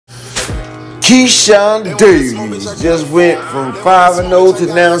Keshawn Davis just went from 5-0 to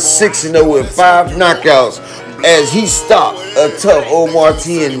now 6-0 with 5 knockouts as he stopped a tough Omar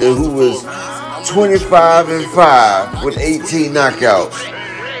Tienda who was 25-5 with 18 knockouts.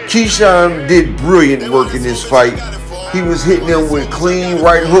 Keshawn did brilliant work in this fight. He was hitting him with clean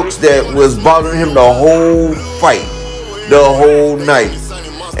right hooks that was bothering him the whole fight, the whole night.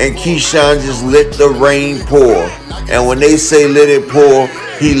 And Keshawn just let the rain pour. And when they say let it pour,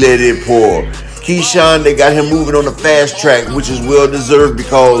 he let it pour. Keshawn, they got him moving on the fast track, which is well deserved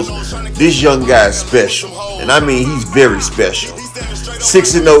because this young guy is special. And I mean, he's very special.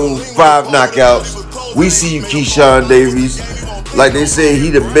 6-0, 5 knockouts. We see you, Keshawn Davis. Like they say,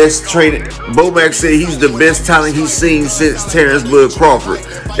 he the best trainer. Bomac said he's the best talent he's seen since Terrence Bud Crawford.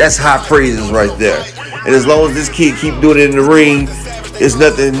 That's high praises right there. And as long as this kid keep doing it in the ring, it's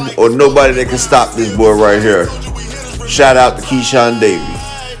nothing or nobody that can stop this boy right here. Shout out to Keshawn Davis.